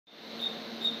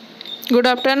Good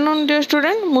afternoon dear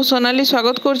student मु सोनाली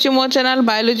स्वागत करुच्ची मो चैनल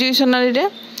बायोलॉजी सोनाली रे।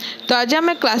 तो आज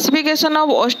आम classification of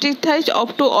ओस्टेइchthyes up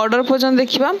to order पर्यटन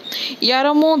देखा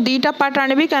यार मु दीटा पार्ट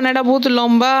आनी कहीं बहुत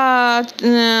लंबा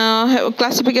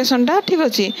क्लासिफिकेशनटा ठीक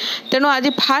अच्छे तेणु आज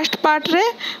फास्ट पार्ट रे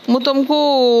मु तुमको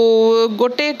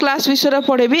गोटे क्लास विषय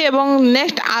पढ़ेबी एवं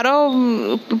नेक्स्ट आर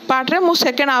पार्ट रे मु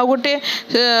सेकेंड आउ गोटे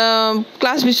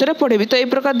क्लास विषय पढ़ेबी। तो ये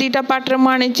प्रकार दीटा पार्ट रे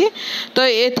मुझे आनी तो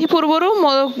एथि पूर्वर मो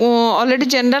ऑलरेडी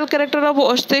जनरल कैरेक्टर ऑफ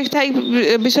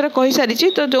ओस्टेइchthyes विषय कही सारी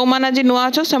तो जो मैंने आज नुआ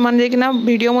अच्छे से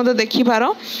वीडियो मत देखी पार।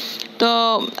 तो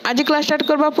आज क्लास स्टार्ट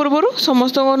करबा पूर्व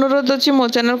समस्त अनुरोध अच्छी मो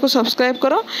चैनल को सब्सक्राइब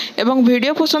करो एवं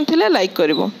वीडियो पसंद थिले like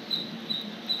करिवो।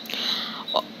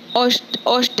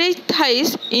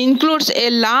 Osteichthyes includes a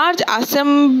large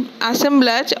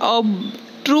assemblage of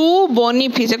true bony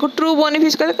fish को ट्रू बोनी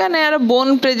फिश कहते यार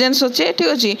बोन प्रेजेंस अच्छे ठीक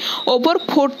अच्छे ओवर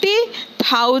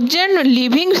 40,000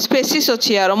 लिविंग स्पेसीज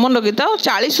अच्छी यार मन रखी था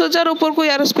 40,000 ऊपर को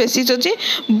यार स्पेसीज अच्छी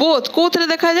बोथ कौन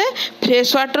देखा जाए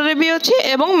फ्रेश वाटर रे भी अच्छी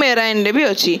एवं मेराइन रे भी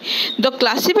अच्छी। The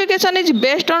classification is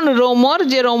based on रोमर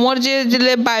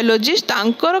J biologist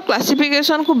तांकर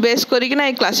क्लासिफिकेशन को बेस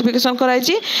करके क्लासिफिकेशन कराई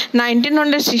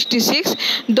 1966।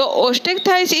 The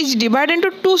ओस्टेइchthyes is divide into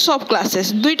two सब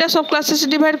क्लासेस दुईटा सब क्लासेस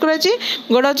डिवाइड कराई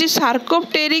गोटे अच्छी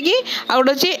सार्कोप्टेरिगी आ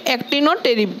गोटे अच्छी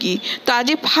एक्टिनोटेरिगी। तो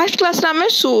आज फास्ट क्लास आम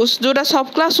जोटा सब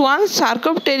क्लास 1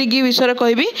 सार्कोप्टेरिगी विषय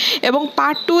कहबी एवं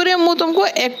पार्ट 2 रे मु तुमको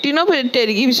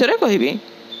एक्टिनोटेरिगी विषय कहबी।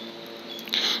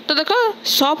 तो देखो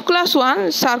सब क्लास 1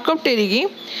 सार्कोप्टेरिगी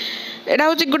एटा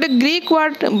हूँ गोटे ग्रीक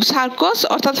वर्ड सार्कोस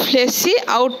अर्थात फ्लेसी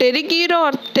आउ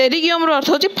टेरिगियम अर्थ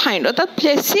हूँ फाइंड अर्थात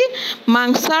फ्लेसी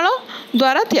मांसाल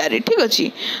द्वारा तैयारी ठीक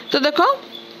अच्छी। तो देखो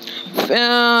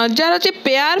जार अच्छे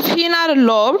pair fin are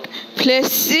lobed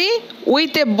fleshy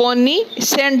with a bony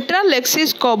central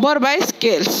axis covered by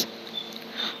scales.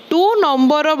 2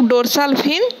 number of dorsal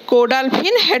fin, caudal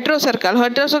fin, heterocercal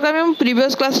मैं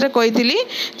प्रीवियस क्लास रे कही थी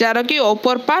जार कि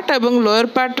अपर पार्ट एवं लोअर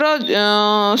पार्ट रो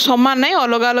समान नहीं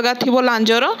अलग अलग थी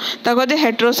लांजर ताको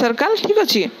हेटेरोसर्कल ठीक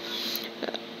अच्छे।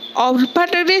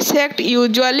 Olfactory sac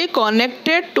usually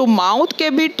connected to mouth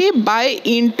cavity by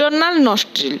internal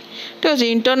nostril ठीक है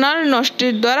इंटरनल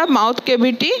नोस्ट्रिल द्वारा माउथ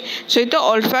कैविटी सहित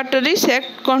olfactory sac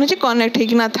कौन है कनेक्ट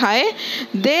होना थाए।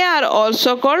 They are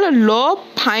also called low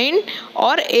fine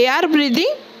और air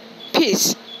breathing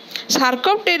fish.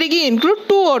 सार्कोप्टेरिगी include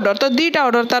 2 order तो दीटा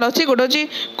ऑर्डर तार अच्छी गोटे अच्छी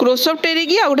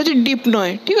क्रोसोप्टेरिगी आ गोटे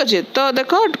डिप्नोय ठीक अच्छे। तो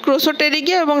देख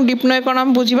क्रोसोप्टेरिगी और डिप्नोय कौन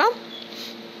हम बुझा।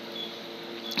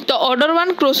 तो ऑर्डर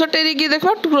 1 क्रोसोप्टेरिगी देख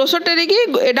क्रोसोप्टेरिगी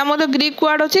एटा मत ग्रीक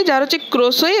वर्ड अच्छे जार अच्छे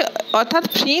क्रोसोई अर्थात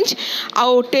फ्रिंज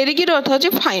आउ टेरिगी अर्थ अच्छे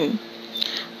fine.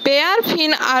 Pair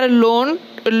fin are loan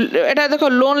एटा देख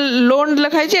लोन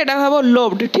लिखाई एटा हम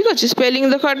लोब्ड ठीक अच्छे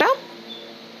स्पेलिंग देख एटा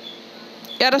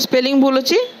यार स्पेलिंग भूल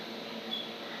अच्छी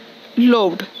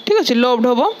लोब्ड ठीक अच्छे लोब्ड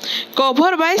हम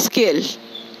cover by scale.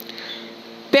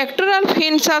 Pectoral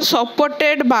fins are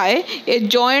supported by a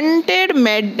jointed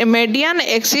median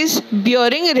axis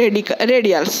bearing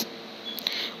radials.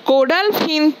 Caudal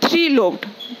fin 3 lobed.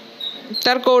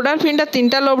 तार caudal fin टा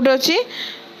 3टा lobed अच्छी.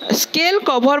 Scale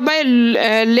covered by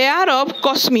layer of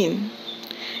cosmin.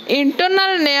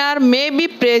 Internal layer may be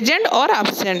present or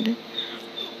absent.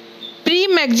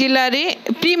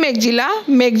 Maxilla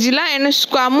and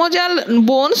squamosal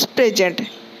bones present.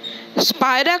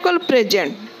 Spiracle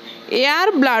present. Air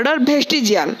bladder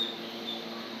भेस्टिजियाल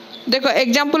देखो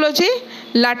example अच्छी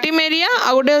लाटिमेरिया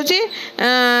आ गोटे अच्छे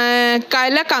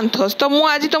काइलाकांथस। तो मुझे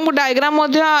आज तुमको डायग्राम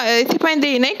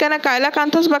देना कहीं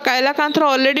काइलाकांथस काइलाकांथर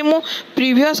ऑलरेडी मु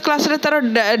प्रीवियस क्लास रे तार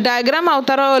डायग्राम आ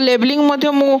तार लेबलिंग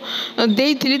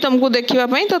देती तुमको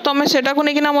देखापी तो तुम सेटा को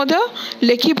लेकिन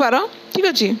लिखिपार ठीक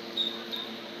अच्छे।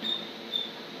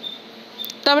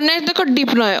 तब नेक्स्ट देख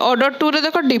डिप्नोय ऑर्डर 2 रे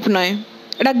देख डिप्नोय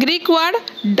एटा ग्रीक वर्ड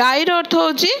डाई अर्थ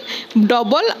हूँ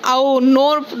डबल आउ नो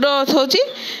अर्थ हूँ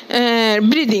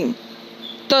ब्रीदिंग।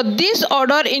 तो this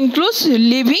order includes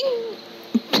living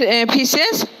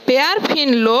fishes pair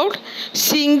fin lobed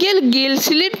single Gill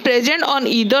slit present on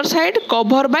either side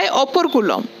cover by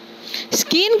operculum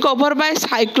skin cover by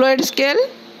cycloid scale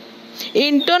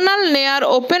internal layer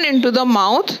open into the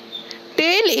mouth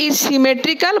tell is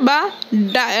symmetrical बा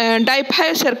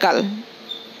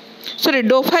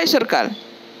डोफाइसर्कल।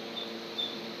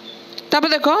 तब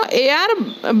देखो air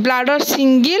bladder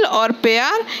single और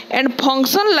pair and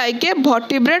function like a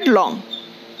vertebrate lung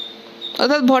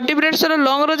अर्थात vertebrate sir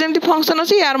lung रो जेंती function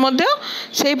अछि यार मध्य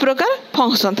सेही प्रकार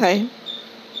function थाए।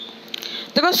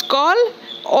 देखो स्कल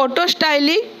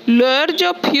ऑटोस्टाइलिक लोअर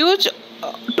जो फ्यूज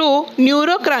टू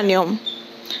न्यूरोक्रानियम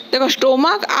देखो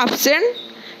stomach absent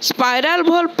spiral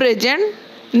wall present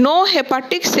no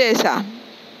hepatic सेसा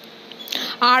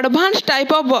एडवांस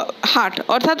टाइप ऑफ हार्ट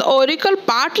अर्थात auricle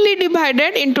partly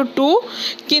divided into two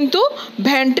किंतु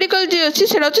वेंट्रिकल जे अछि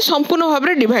सेटा अछि संपूर्ण भाव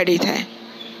में डिवाइड होता है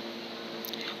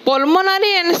pulmonary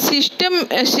and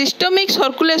systemic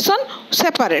circulation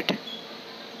separate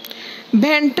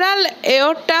ventral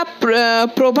aorta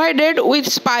provided with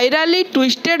spirally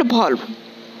twisted valve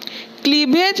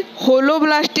cleavage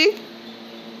holoblastic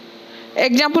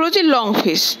example होची लॉन्ग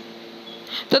फिश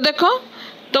तो देखो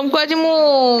तुमको आज मु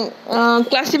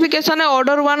क्लासिफिकेशन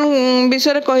ऑर्डर 1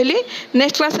 विषय कहली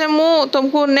नेक्स्ट क्लास में मु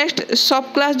तुमको नेक्स्ट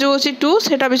सब क्लास जो अछि 2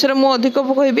 सेटा विषय मु अधिक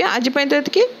कहबी आज पई तो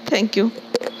एतकी थैंक यू।